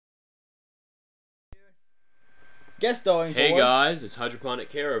Guest starring Hey for... guys, it's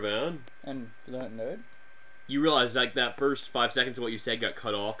HydroponicCaravan. And fluentinnerd. You realize like that first 5 seconds of what you said got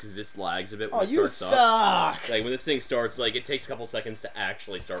cut off because this lags a bit when Oh, it you starts up. suck! Like when this thing starts, like it takes a couple seconds to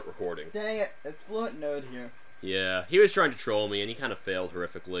actually start recording. Dang it, it's fluentinnerd here. Yeah, he was trying to troll me and he kind of failed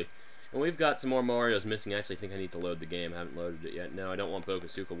horrifically. And we've got some more Marios missing. I actually think I need to load the game. I haven't loaded it yet. No, I don't want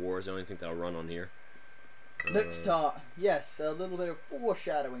Bokosuka Wars. I don't think that'll run on here. Next time. Yes, a little bit of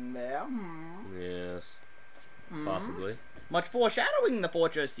foreshadowing there. Yes. Possibly. Much foreshadowing in the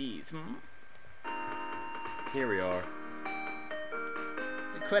Fortress Seas. Here we are.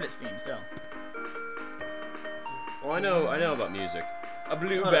 The credits theme still. Well, I know about music. A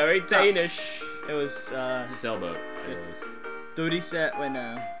blueberry Danish. It was It's a sailboat. I know this. 30 set when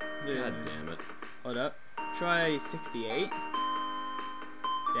God damn it. Hold up. Try 68.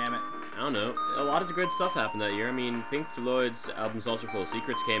 Damn it. I don't know. A lot of good stuff happened that year. I mean, Pink Floyd's album Saucer Full of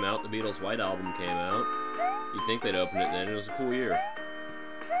Secrets came out. The Beatles' White Album came out. You'd think they'd open it then. It was a cool year.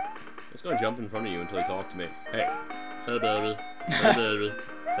 Let's go and jump in front of you until you talk to me. Hey. Hey, baby. Hey, baby.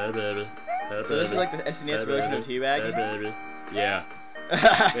 Hey, baby. Hey, baby. So this is like the SNES version of teabagging? Hey, baby. Yeah.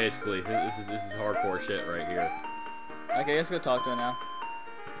 Basically, this is hardcore shit right here. Okay, let's go talk to her now.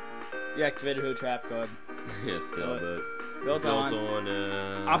 You activated her trap card. Yes, sailboat. Built on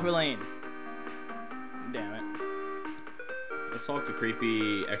Upper Lane. Damn it. Let's talk to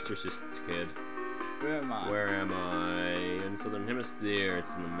creepy exorcist kid. Where am I? Where am I? In Southern Hemisphere.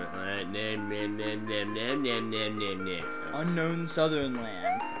 It's in the Unknown Southern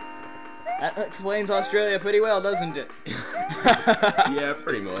Land. That explains Australia pretty well, doesn't it? Yeah,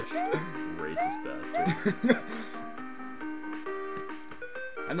 pretty much. Racist bastard.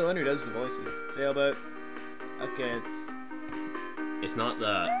 I'm the one who does the voices. Sailboat. Okay, It's not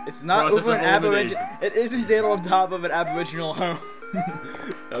that. it's not Process over an of elimination. aboriginal. It isn't built on top of an aboriginal home.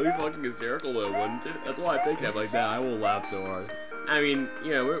 That'd be fucking hysterical though, wouldn't it? That's why I picked that like that. I will laugh so hard. I mean,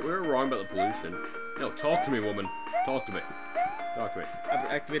 you know, we're wrong about the pollution. No, talk to me, woman. Talk to me. Talk to me.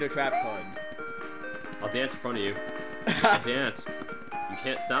 Activate a trap card. I'll dance in front of you. I'll dance. You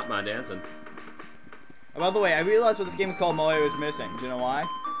can't stop my dancing. By the way, I realized what this game is called Mario is missing. Do you know why?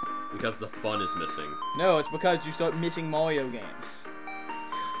 Because the fun is missing. No, it's because you start missing Mario games.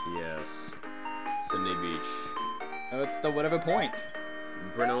 Yes. Sydney Beach. No, it's the whatever point.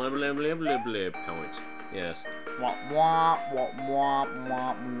 Point. Yes. Wah, wah, wah, wah,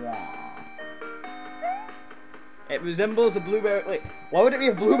 wah, wah. It resembles a blueberry. Wait, why would it be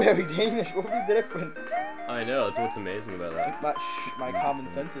a blueberry Danish? What would be the difference? I know, that's what's amazing about that. My common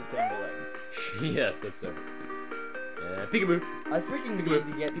sense is tingling. Yes, that's so. Peekaboo. I freaking need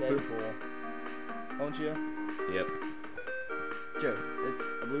to get Deadpool. Don't you? Yep. Joe, it's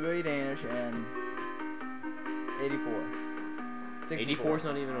a blueberry Danish and 84. 84 is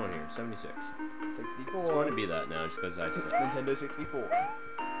not even on here. 76. 64. It's going to be that now, just because I said. Nintendo 64.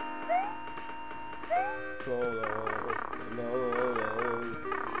 Trollo, lo,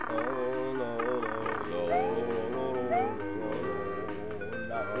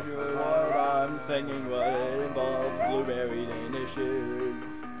 what I'm singing, but it involves blueberry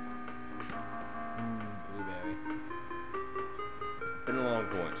Danishes. Blueberry. Been a long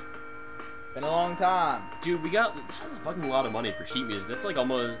point. Been a long time. Dude, that's a fucking lot of money for sheet music. That's like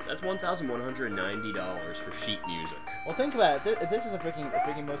that's $1,190 for sheet music. Well, think about it. If this is a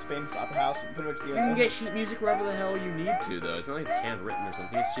freaking most famous opera house, pretty much You can get sheet music wherever the hell you need to, though. It's not like it's handwritten or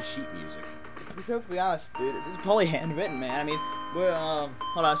something. It's just sheet music. To be perfectly honest, dude, this is probably handwritten, man. I mean, we're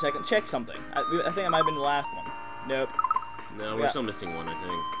hold on a second. Check something. I think it might have been the last one. Nope. No, we're still missing one, I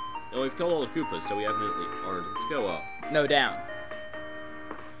think. Oh, we've killed all the Koopas, so we haven't earned. Let's go up. No, down.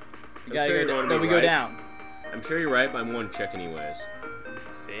 You gotta sure go down. No, we right. go down. I'm sure you're right, but I'm going to check anyways.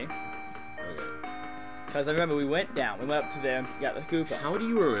 See? Okay. Because I remember we went down. We went up to there, got the Koopa. How do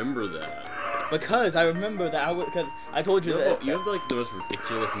you remember that? Because I remember that because I told you that. You have like the most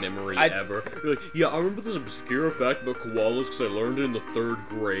ridiculous memory ever. You're like, yeah, I remember this obscure fact about koalas because I learned it in the 3rd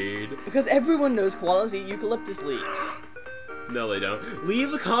grade. Because everyone knows koalas eat eucalyptus leaves. No, they don't.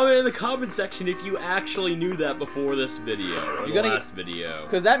 Leave a comment in the comment section if you actually knew that before this video, or the last video.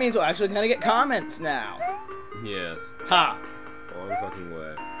 Because that means we're actually gonna get comments now. Yes. Ha! Wrong fucking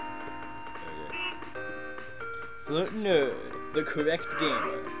way. Okay. fluentinnerd, the correct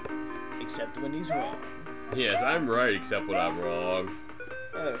gamer. Except when he's wrong. Yes, I'm right, except when I'm wrong.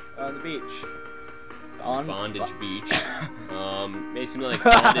 Oh, on the beach. Bondage Beach. May seem like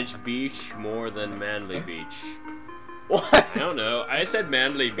Bondage Beach more than Manly Beach. What? I don't know. I said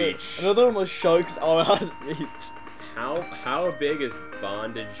Manly Beach. Another one was sharks on our beach. How big is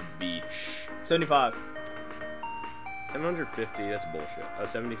Bondage Beach? 75. 750, that's bullshit. Oh,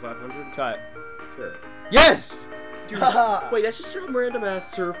 7,500? Try it. Sure. Yes! Dude, wait, that's just some random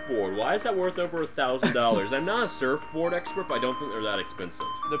ass surfboard. Why is that worth over $1,000? I'm not a surfboard expert, but I don't think they're that expensive.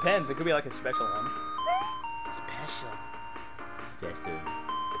 Depends. It could be like a special one. Special.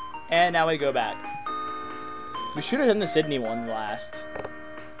 And now we go back. We should have done the Sydney one last. Well,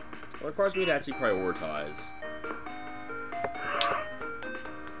 it requires me to actually prioritize.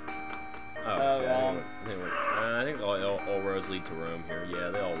 Oh, shit. I think all roads lead to Rome here. Yeah,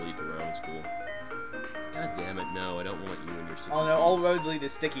 they all lead to Rome. It's cool. God damn it, no, I don't want you and your sticky Oh no, keys. all roads lead to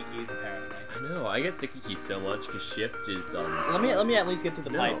sticky keys apparently. I know, I get sticky keys so much because shift is Let me at least get to the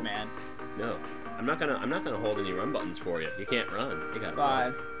pipe, man. No. I'm not gonna hold any run buttons for you. You can't run. You gotta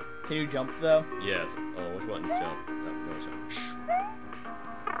Fine. run. Can you jump though? Yes. Oh, which buttons jump? No, jump.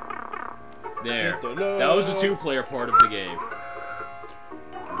 There. That was the 2-player part of the game.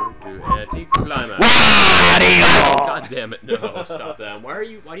 Anti-climax. God damn it, no, stop that. Why do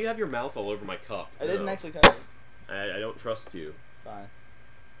you have your mouth all over my cup? I didn't actually tell you. I don't trust you. Fine.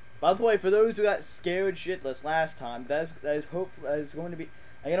 By the way, for those who got scared shitless last time, that is going to be.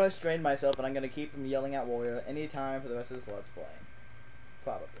 I'm gonna restrain myself, and I'm gonna keep from yelling at Warrior any time for the rest of this Let's Play.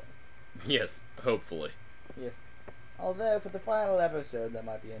 Probably. Yes, hopefully. Yes. Although for the final episode, that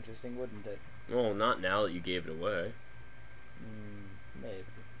might be interesting, wouldn't it? Well, not now that you gave it away. Maybe.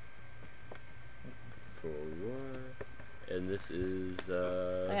 And this is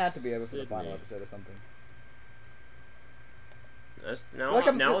I have to be over for the Sydney. final episode or something. Now Like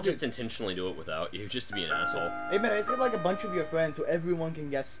I'll just intentionally do it without you, just to be an asshole. Hey man, let's get like a bunch of your friends so everyone can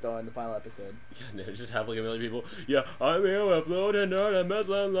guest star in the final episode. Yeah, no, just have like a million people. Yeah, I'm here with fluentinnerd and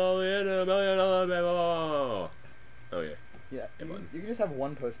Muslim lolly and $1 million baby. Oh yeah. Yeah, you can just have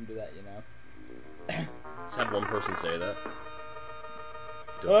one person do that, you know. Just have one person say that.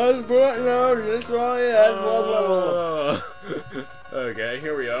 Okay,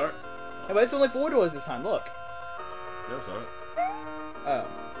 here we are. Hey, but it's only 4 doors this time, look. No, it's not. Oh.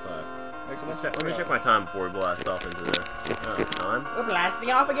 5. Let me check my time before we blast off into there. Oh, time? We're blasting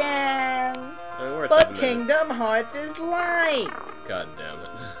off again! I mean, we're at But 7 minutes. Kingdom Hearts is light! God damn it.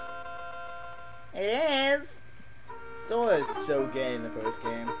 It is! Sora is so gay in the first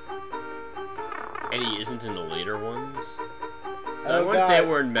game. And he isn't in the later ones? So Oh, I want to God. say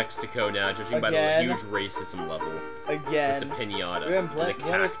we're in Mexico now, judging by the Again. huge racism level. Again. With the pinata We're in and the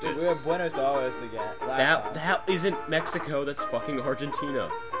cactus. we're in Buenos Aires again. Last time. That isn't Mexico, that's fucking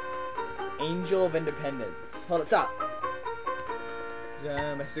Argentina. Angel of Independence. Hold on, stop.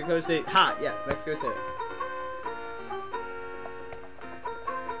 Mexico City. Ha! Yeah, Mexico City.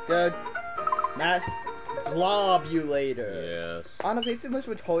 Good. Mass Globulator. Yes. Honestly, it's the most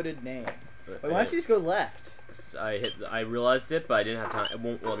retarded name. Wait, why don't you just go left? I realized it, but I didn't have time. It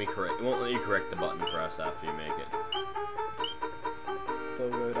won't let me correct. It won't let you correct the button press after you make it.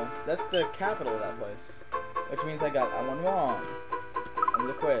 Bogota. That's the capital of that place. Which means I got that one wrong. On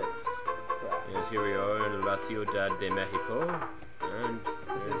the quiz. Crap. Yes, here we are in La Ciudad de Mexico, and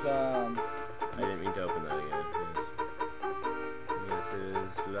This is I didn't mean to open that again. Yes, it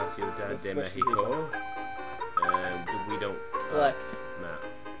is La Ciudad de Mexico, and we don't select map.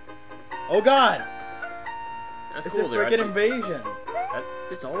 Oh God! That's It's cool. a They're freaking actually- invasion.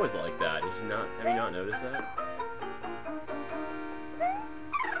 It's always like that. Did you not? Have you not noticed that?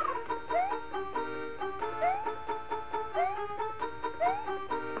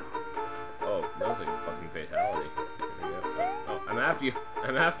 Oh, that was like a fucking fatality. There we go. Oh, I'm after you.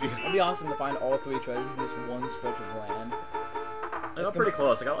 I'm after you. It'd be awesome to find all 3 treasures in just one stretch of land. I got pretty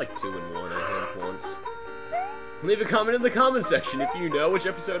close. I got like 2 in 1, I think, once. Leave a comment in the comment section if you know which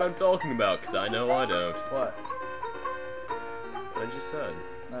episode I'm talking about, because I know I don't. What? I just said.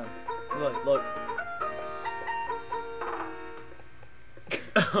 No. Look.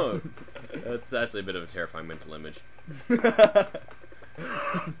 Oh, that's actually a bit of a terrifying mental image. Damn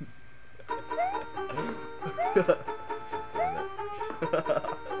it.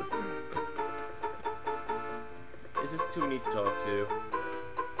 Is this who we need to talk to?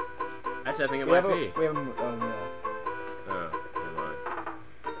 Actually, I think it might be. We have a, oh no. Oh, never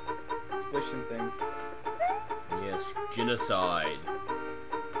mind. Wish some things. Yes, genocide.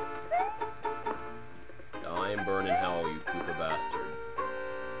 Die and burn in hell, you Koopa bastard.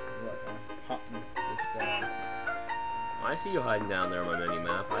 What? Hunting. I see you hiding down there on my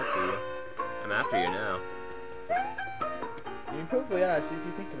mini-map. I see you. I'm after you now. I mean, perfectly honest, if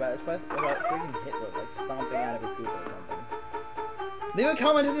you think about it, it's about freaking Hitler, like, stomping out of a Koopa or something. Leave a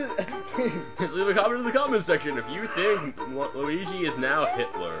comment in the... Just leave a comment in the comment section if you think Luigi is now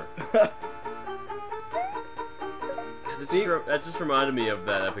Hitler. That's just reminded me of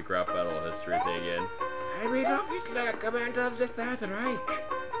that epic rap battle history thing again. I'm Adolf Hitler, commander of the Third Reich.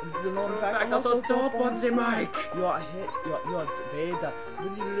 The Lone In fact, fact, I'm that's also a top one, the mic. You are hit. You are Vader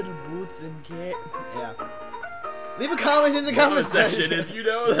with your little boots and cape. Yeah. Leave a comment in the comment section if you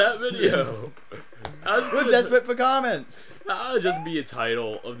know that video. We're desperate for comments. That'll just be a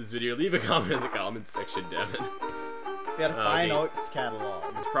title of this video. Leave a comment in the comments section, Devin. We got a fine arts catalog.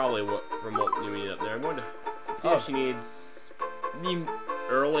 It's probably from what you mean up there. I'm going to see if she needs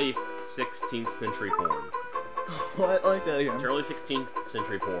early 16th century porn. What? Let me say that again. It's early 16th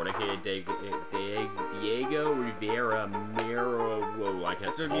century porn, aka Diego Rivera Miro. Whoa, I can't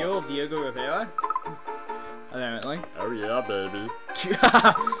It's a talk. mule of Diego Rivera? Apparently. Oh yeah, baby.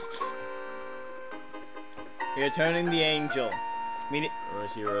 You're turning the angel.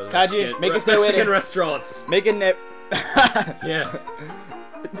 Kaji, make us stay with Mexican it. restaurants. Make a nip. Yes.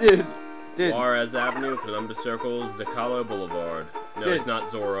 Dude. Juarez Avenue, Columbus Circle, Zacalo Boulevard. No, Dude. it's not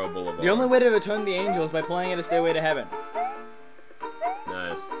Zorro Boulevard. The only way to return the angel is by playing it a Stairway to Heaven.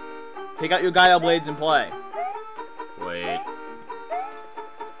 Nice. Take out your Guile blades and play. Wait.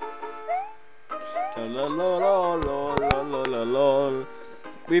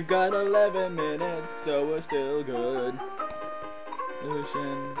 We've got 11 minutes, so we're still good.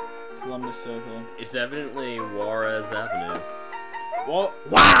 Ocean, Columbus Circle. It's evidently Juarez Avenue.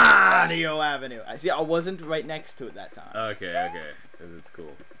 Wario Avenue. I see. I wasn't right next to it that time. Okay. That's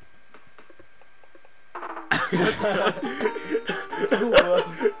cool. You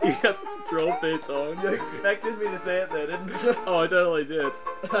got the troll face on. You expected me to say it there, didn't you? Oh, I totally did.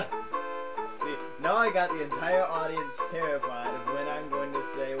 See, now I got the entire audience terrified of when I'm going to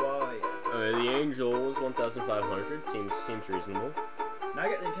say Wario. The angel was 1,500. Seems reasonable. Now I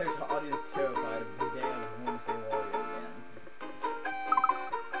got the entire audience terrified of the day I'm going to say Wario again.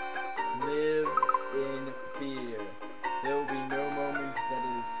 Live in fear. There will be no moment that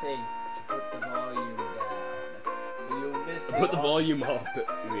is safe to put the volume down. For you'll miss Put the volume up,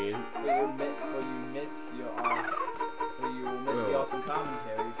 you mean? For you miss the awesome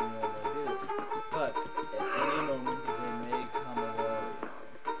commentary if you normally do. But at any moment there may come a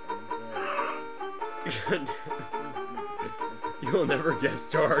Wario. You'll never guest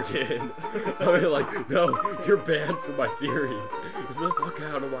star again. I mean, like, no, you're banned from my series. Get the fuck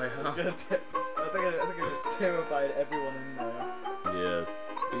out of my house. I think I just terrified everyone in there. Yes.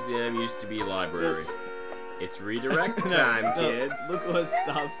 Museum used to be library. It's redirect time, kids. Look what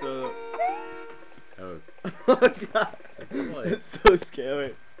stops the. Oh. Oh god. It's so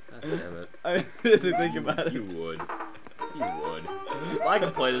scary. God damn it. I had to think about it. You would. You would. If I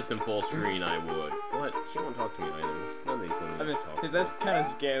could play this in full screen, I would. What? She won't talk to me items. None of these women I mean, just talk to me. that's kind of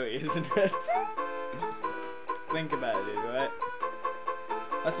scary, isn't it? Think about it, dude, right?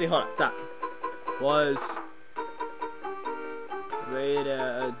 Let's see, hold on, stop. Was...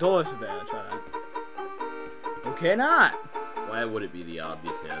 door surveyor, try that. Okay, not. Why would it be the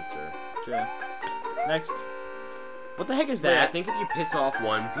obvious answer? True. Next. What the heck is Wait, that? I think if you piss off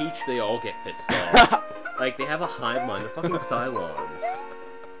one peach, they all get pissed off. Like, they have a hive mind. They're fucking Cylons.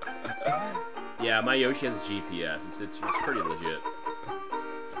 Yeah, my Yoshi has GPS. It's pretty legit.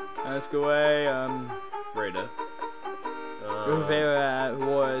 Ask away, Rita. Rivera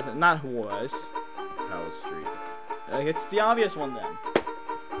was... Not was. Palace Street. It's the obvious one, then.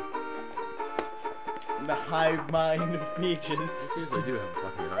 The hive mind of peaches. They seriously do have a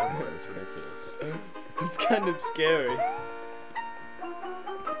fucking hive mind. It's ridiculous. It's kind of scary. God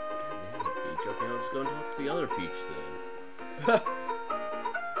damn it, Peach. Okay, I'll just go and talk to the other Peach then.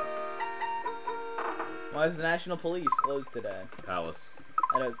 Why is the National Police closed today? Palace.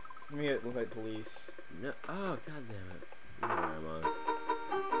 I know. For me, it looks like police. No. Oh, god damn it. Where am I?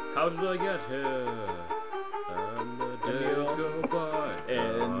 How did I get here? And the days go by.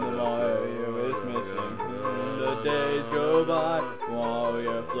 And the Wario is missing. And the days go by while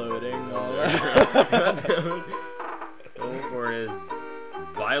you're floating all around. God damn it. Oh, for his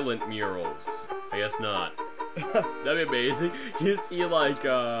violent murals. I guess not. That'd be amazing. You see, like,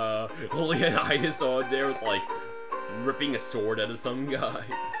 Leonidas on there with, like, ripping a sword out of some guy.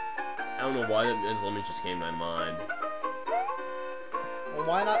 I don't know why that image just came to my mind. Well,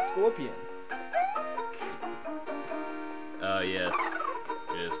 why not Scorpion? Yes.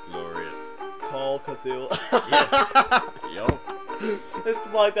 It is glorious. Call Cthulhu. Yes. Yup. It's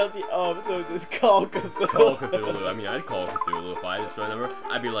blocked out the so it's just Call Cthulhu. Call Cthulhu. I mean, I'd call Cthulhu if I had his phone number.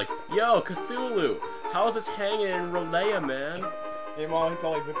 I'd be like, yo, Cthulhu, how's it hanging in Relaya, man? Your mom would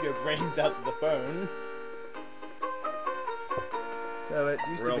probably rip your brains out of the phone. So it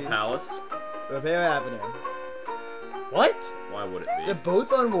used Royal to be Palace. Rivera Avenue. What? Why would it be? They're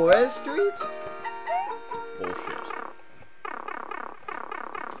both on Juarez Street? Bullshit.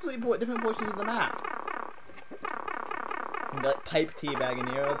 Completely different portions of the map. Got pipe teabag in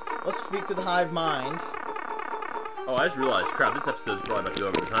here. Let's speak to the hive mind. Oh, I just realized, crap, this episode's probably about to go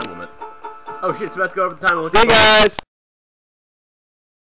over the time limit. Oh shit, it's about to go over the time limit. See you guys!